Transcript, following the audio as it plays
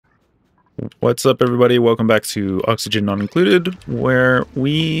What's up, everybody? Welcome back to Oxygen Not Included, where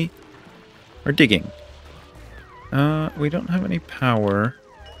we are digging. We don't have any power.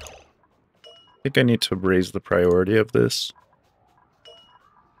 I think I need to raise the priority of this.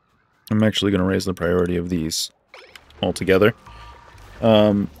 I'm actually going to raise the priority of these altogether.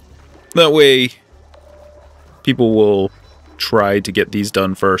 That way, people will try to get these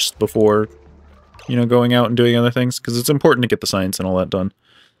done first before, going out and doing other things, because it's important to get the science and all that done.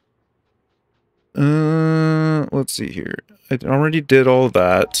 Let's see here. I already did all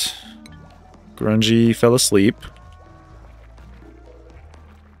that. Grungy fell asleep.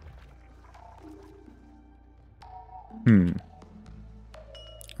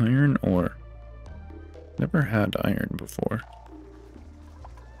 Iron ore. Never had iron before.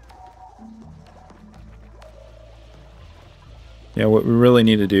 Yeah, what we really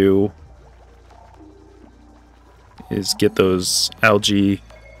need to do is get those algae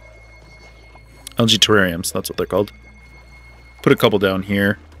terrariums, that's what they're called. Put a couple down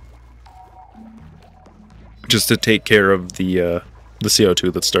here. Just to take care of the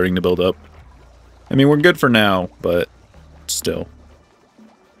CO2 that's starting to build up. I mean, we're good for now, but still.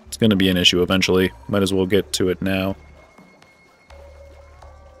 It's going to be an issue eventually. Might as well get to it now.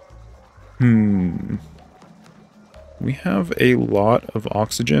 We have a lot of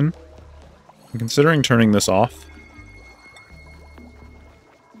oxygen. I'm considering turning this off.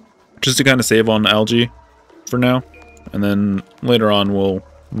 Just to kind of save on algae for now. And then later on we'll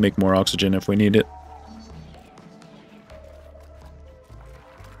make more oxygen if we need it.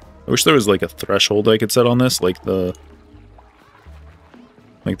 I wish there was like a threshold I could set on this, like the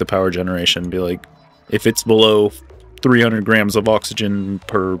power generation. Be like, if it's below 300 grams of oxygen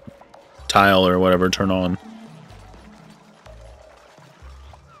per tile or whatever, turn on.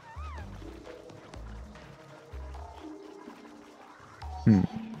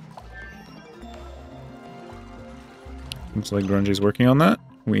 Looks like Grungy's working on that.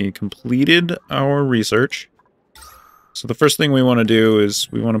 We completed our research. So the first thing we want to do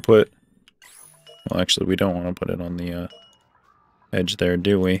is we want to put... Well, actually, we don't want to put it on the edge there,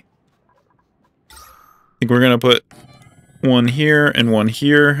 do we? I think we're going to put one here, and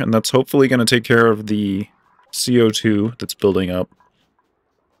that's hopefully going to take care of the CO2 that's building up.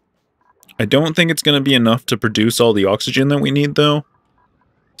 I don't think it's going to be enough to produce all the oxygen that we need, though.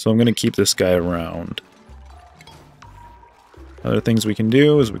 So I'm going to keep this guy around. Other things we can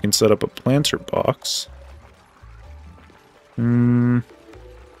do is we can set up a planter box. Yeah.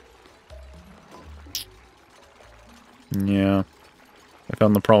 I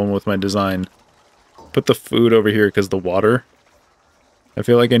found the problem with my design. Put the food over here because the water. I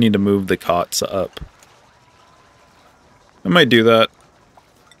feel like I need to move the cots up. I might do that.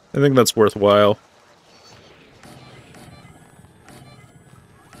 I think that's worthwhile.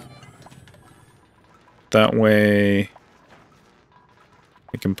 That way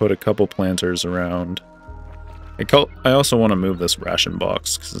I can put a couple planters around. I also want to move this ration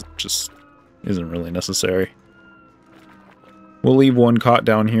box because it just isn't really necessary. We'll leave one cot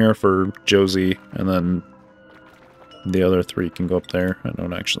down here for Josie, and then the other three can go up there. I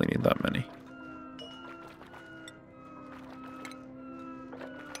don't actually need that many.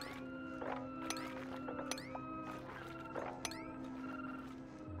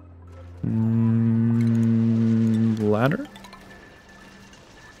 Ladder?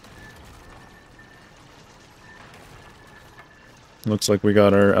 Looks like we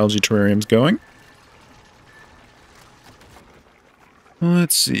got our algae terrariums going.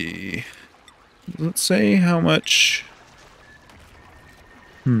 Let's see. Let's say how much...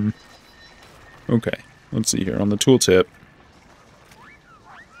 Okay. Let's see here. On the tooltip,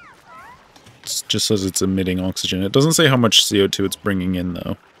 it just says it's emitting oxygen. It doesn't say how much CO2 it's bringing in,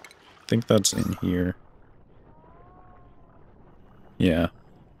 though. I think that's in here. Yeah.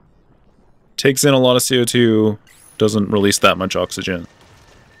 Takes in a lot of CO2, doesn't release that much oxygen.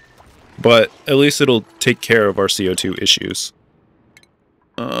 But at least it'll take care of our CO2 issues.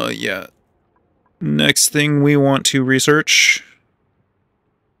 Yeah. Next thing we want to research.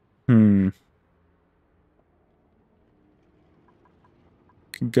 Could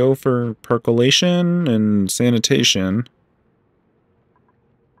go for percolation and sanitation.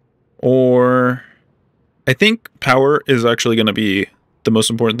 Or... I think power is actually going to be the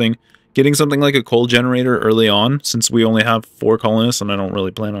most important thing. Getting something like a coal generator early on, since we only have 4 colonists and I don't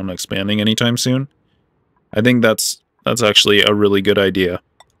really plan on expanding anytime soon. I think that's actually a really good idea.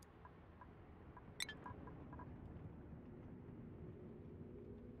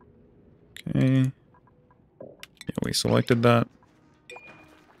 Okay. Yeah, we selected that.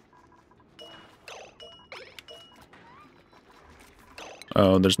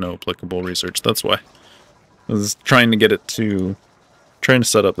 Oh, there's no applicable research. That's why. I was trying to get it to... trying to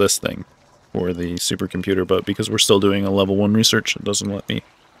set up this thing for the supercomputer, but because we're still doing a level 1 research, it doesn't let me.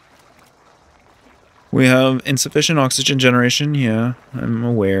 We have insufficient oxygen generation. Yeah, I'm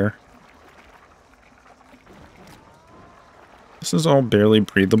aware. This is all barely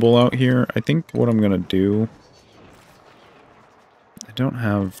breathable out here. I think what I'm going to do... I don't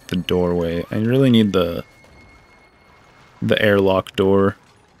have the doorway. I really need the airlock door.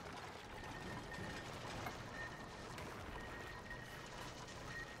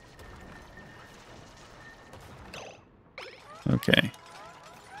 Okay.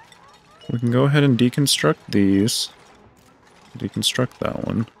 We can go ahead and deconstruct these. Deconstruct that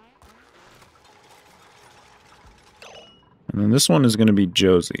one. And then this one is going to be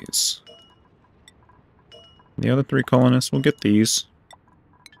Josie's. The other 3 colonists will get these.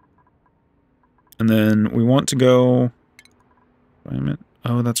 And then we want to go... Wait a minute.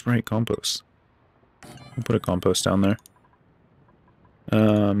 Oh, that's right, compost. We'll put a compost down there.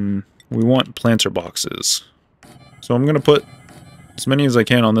 We want planter boxes. So I'm going to put as many as I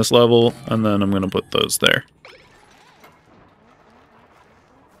can on this level, and then I'm going to put those there.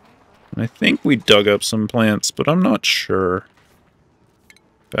 And I think we dug up some plants, but I'm not sure.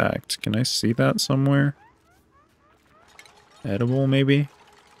 In fact, can I see that somewhere? Edible, maybe?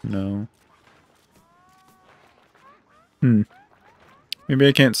 No. Maybe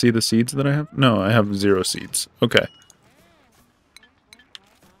I can't see the seeds that I have? No, I have 0 seeds. Okay.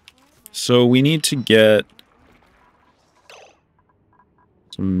 So we need to get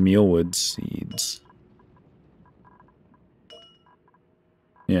some mealwood seeds.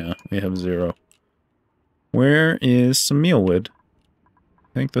 Yeah, we have 0. Where is some mealwood?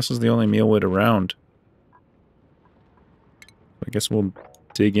 I think this is the only mealwood around. I guess we'll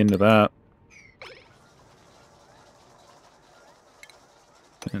dig into that.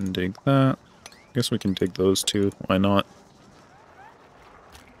 And dig that. I guess we can dig those too. Why not?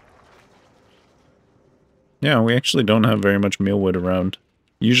 Yeah, we actually don't have very much mealwood around.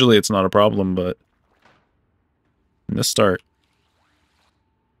 Usually it's not a problem, but in this start,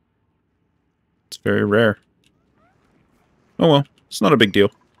 it's very rare. Oh well, it's not a big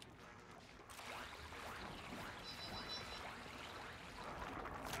deal.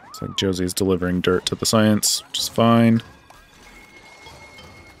 It's like Josie's delivering dirt to the science, which is fine.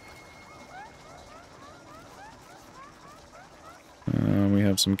 We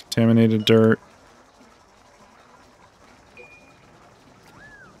have some contaminated dirt.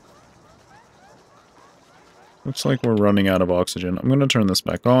 Looks like we're running out of oxygen. I'm going to turn this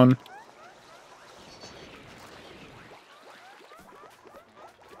back on.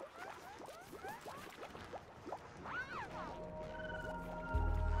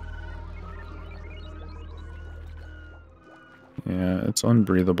 Yeah, it's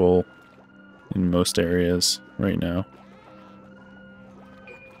unbreathable in most areas right now.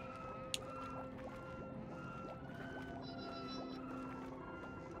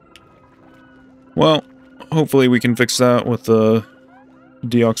 Well, hopefully we can fix that with the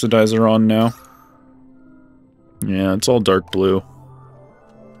deoxidizer on now. Yeah, it's all dark blue.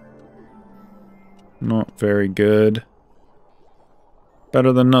 Not very good.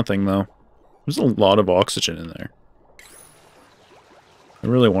 Better than nothing, though. There's a lot of oxygen in there. I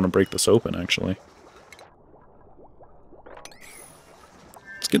really want to break this open, actually.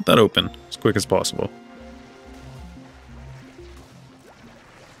 Let's get that open as quick as possible.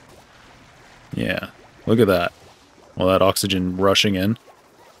 Yeah, look at that. All that oxygen rushing in.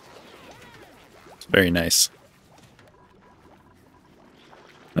 It's very nice.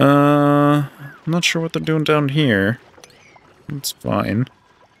 I'm not sure what they're doing down here. It's fine.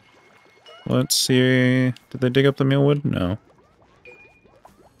 Let's see. Did they dig up the mealwood? No.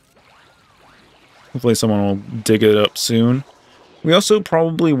 Hopefully someone will dig it up soon. We also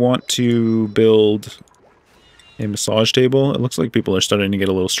probably want to build a massage table. It looks like people are starting to get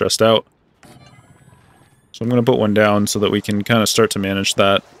a little stressed out. So I'm going to put one down so that we can kind of start to manage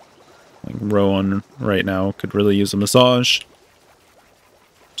that. Like Rowan right now could really use a massage.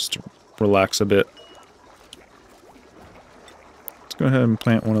 Just to relax a bit. Let's go ahead and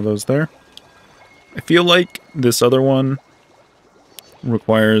plant one of those there. I feel like this other one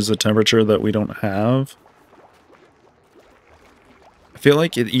requires a temperature that we don't have. I feel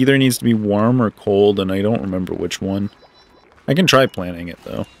like it either needs to be warm or cold, and I don't remember which one. I can try planting it,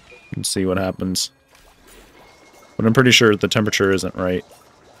 though, and see what happens. But I'm pretty sure the temperature isn't right.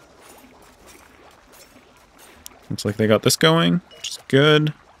 Looks like they got this going, which is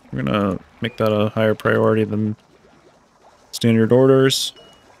good. We're gonna make that a higher priority than standard orders.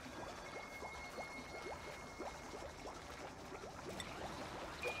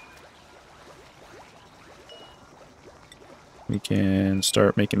 We can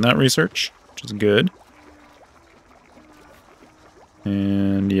start making that research, which is good.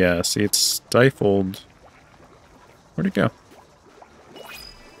 And yeah, see, it's stifled. Where'd it go?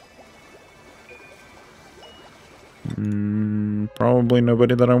 Probably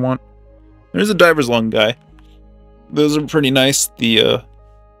nobody that I want. There's a diver's lung guy. Those are pretty nice. The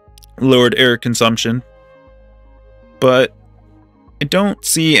lowered air consumption. But I don't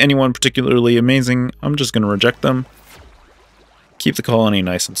see anyone particularly amazing. I'm just going to reject them. Keep the colony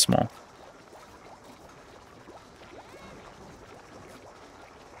nice and small.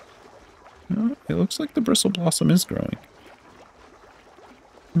 Oh, it looks like the bristle blossom is growing.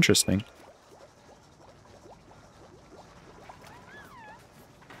 Interesting.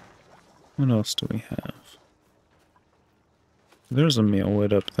 What else do we have? There's a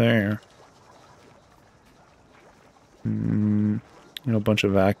mealwood up there. A bunch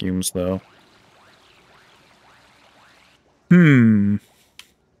of vacuums, though. Yeah,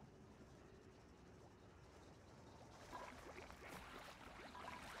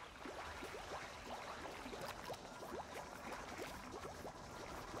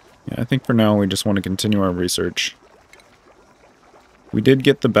 I think for now we just want to continue our research. We did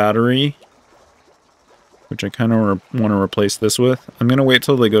get the battery, which I kind of want to replace this with. I'm going to wait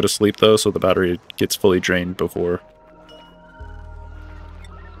till they go to sleep, though, so the battery gets fully drained before.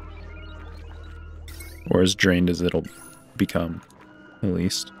 Or as drained as it'll become, at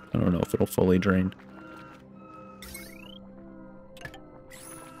least. I don't know if it'll fully drain.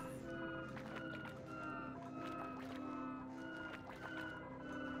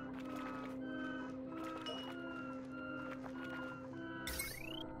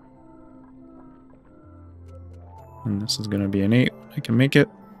 And this is going to be an 8. I can make it.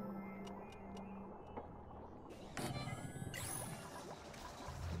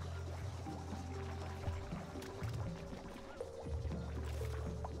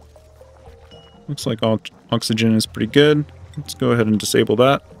 Looks like oxygen is pretty good. Let's go ahead and disable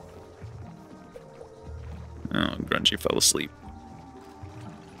that. Oh, Grungy fell asleep.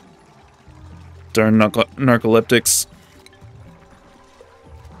 Darn narcoleptics.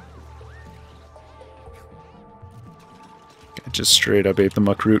 I just straight up ate the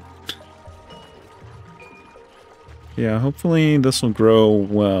muckroot. Yeah, hopefully this will grow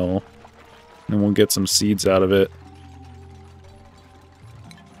well. And we'll get some seeds out of it.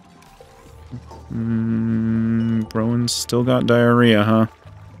 Rowan's still got diarrhea, huh?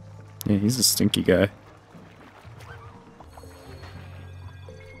 Yeah, he's a stinky guy.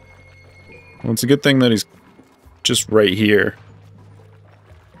 Well, it's a good thing that he's just right here.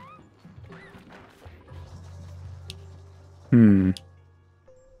 A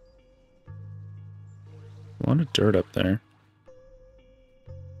lot of dirt up there.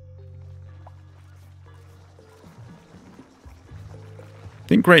 I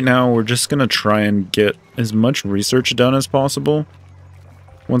think right now we're just gonna try and get as much research done as possible.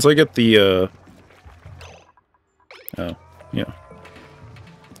 Once I get the, oh, yeah.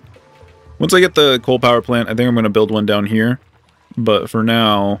 Once I get the coal power plant, I think I'm gonna build one down here. But for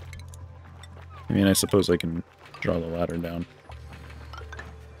now, I mean, I suppose I can draw the ladder down.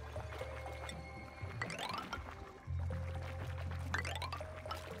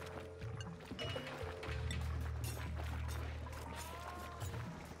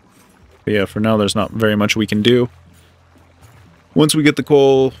 But yeah, for now there's not very much we can do. Once we get the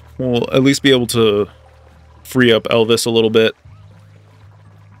coal, we'll at least be able to free up Elvis a little bit.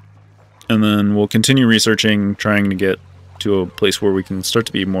 And then we'll continue researching, trying to get to a place where we can start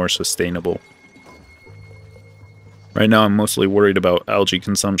to be more sustainable. Right now I'm mostly worried about algae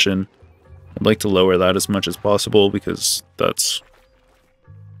consumption. I'd like to lower that as much as possible because that's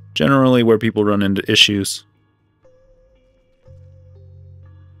generally where people run into issues.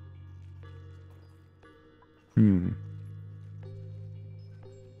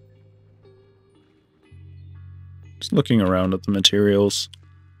 Just looking around at the materials.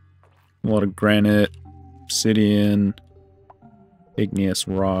 A lot of granite, obsidian, igneous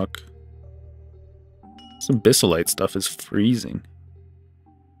rock. Some bisylite stuff is freezing.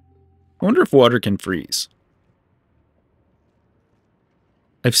 I wonder if water can freeze.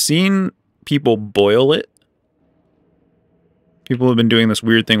 I've seen people boil it. People have been doing this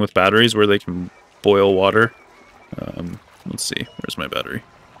weird thing with batteries where they can boil water. Let's see, where's my battery?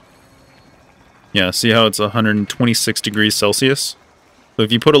 Yeah, see how it's 126 degrees Celsius? So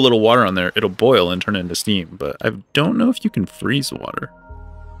if you put a little water on there, it'll boil and turn into steam, but I don't know if you can freeze water.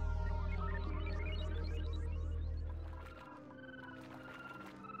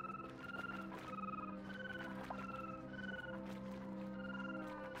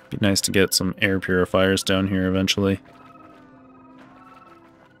 Be nice to get some air purifiers down here eventually.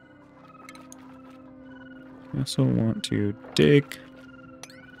 also want to dig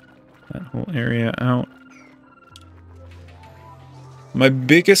that whole area out. My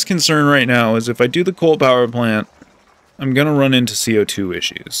biggest concern right now is if I do the coal power plant, I'm going to run into CO2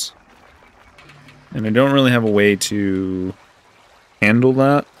 issues. And I don't really have a way to handle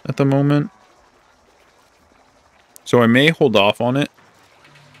that at the moment. So I may hold off on it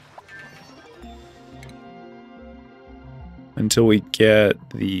until we get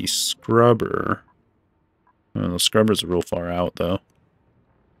the scrubber. Well, the scrubber's real far out, though.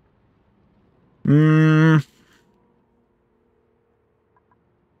 I'm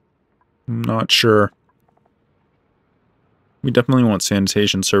not sure. We definitely want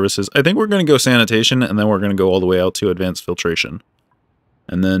sanitation services. I think we're going to go sanitation, and then we're going to go all the way out to advanced filtration.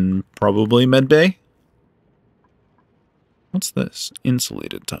 And then probably med bay. What's this?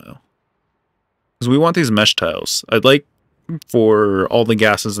 Insulated tile. Because we want these mesh tiles. I'd like for all the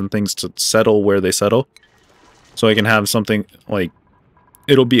gases and things to settle where they settle. So I can have something like...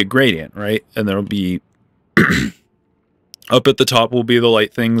 It'll be a gradient, right? And there'll be... up at the top will be the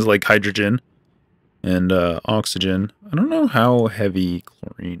light things like hydrogen and oxygen. I don't know how heavy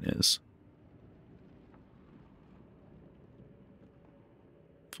chlorine is.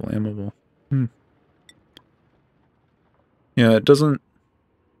 Flammable. Yeah, it doesn't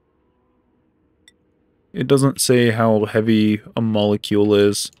say how heavy a molecule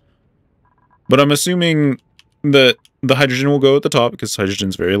is. But I'm assuming that the hydrogen will go at the top because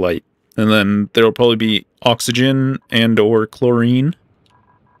hydrogen's very light. And then there'll probably be oxygen and or chlorine.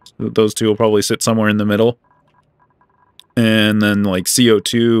 So those two will probably sit somewhere in the middle. And then like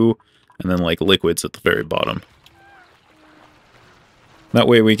CO2 and then like liquids at the very bottom. That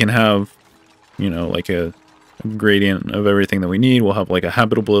way we can have, you know, like a gradient of everything that we need. We'll have like a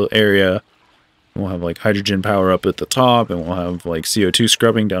habitable area. We'll have like hydrogen power up at the top, and we'll have like CO2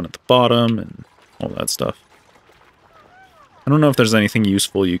 scrubbing down at the bottom and all that stuff. I don't know if there's anything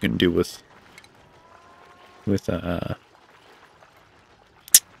useful you can do with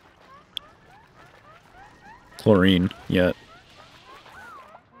chlorine yet.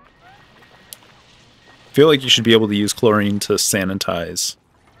 I feel like you should be able to use chlorine to sanitize.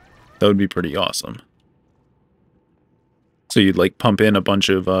 That would be pretty awesome. So you'd like pump in a bunch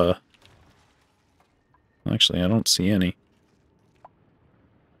of actually I don't see any.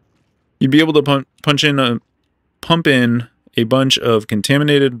 You'd be able to pump in a bunch of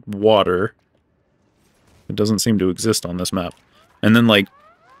contaminated water. It doesn't seem to exist on this map. And then like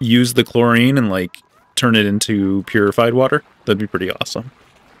use the chlorine and like turn it into purified water. That'd be pretty awesome.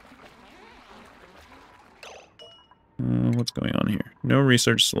 What's going on here? No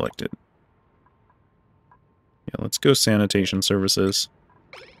research selected. Yeah, let's go sanitation services.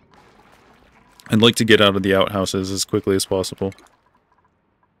 I'd like to get out of the outhouses as quickly as possible.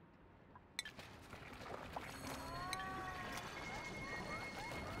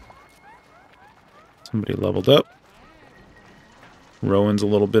 Somebody leveled up. Rowan's a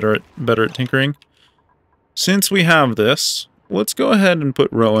little better at tinkering. Since we have this, let's go ahead and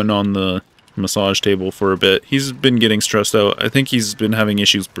put Rowan on the massage table for a bit. He's been getting stressed out. I think he's been having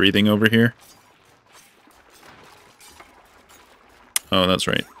issues breathing over here. Oh, that's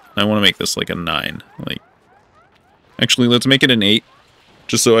right. I want to make this like a 9. Like, actually, let's make it an 8.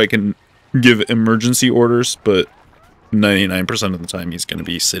 Just so I can give emergency orders, but 99% of the time he's going to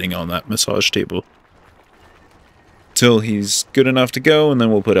be sitting on that massage table. Till he's good enough to go, and then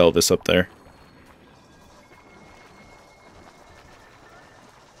we'll put Elvis up there.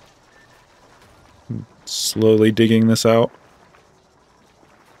 Slowly digging this out.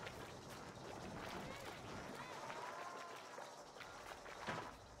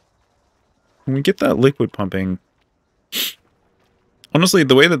 When we get that liquid pumping... Honestly,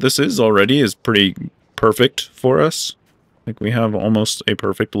 the way that this is already is pretty perfect for us. Like, we have almost a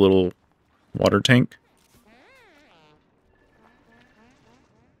perfect little water tank.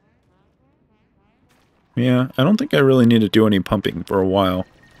 Yeah, I don't think I really need to do any pumping for a while.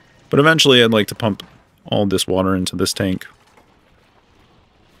 But eventually I'd like to pump all this water into this tank.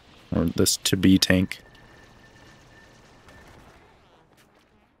 Or this to-be tank.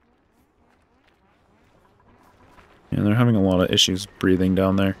 Yeah, they're having a lot of issues breathing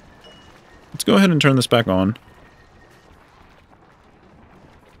down there. Let's go ahead and turn this back on.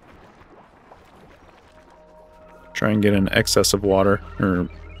 Try and get an excess of water, or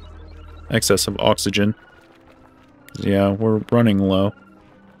excess of oxygen. Yeah, we're running low.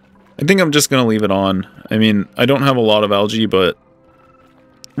 I think I'm just going to leave it on. I mean, I don't have a lot of algae, but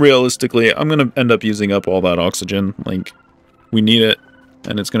realistically, I'm going to end up using up all that oxygen. Like, we need it,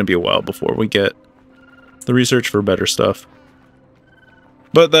 and it's going to be a while before we get the research for better stuff.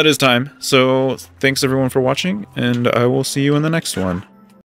 But that is time. So thanks everyone for watching, and I will see you in the next one.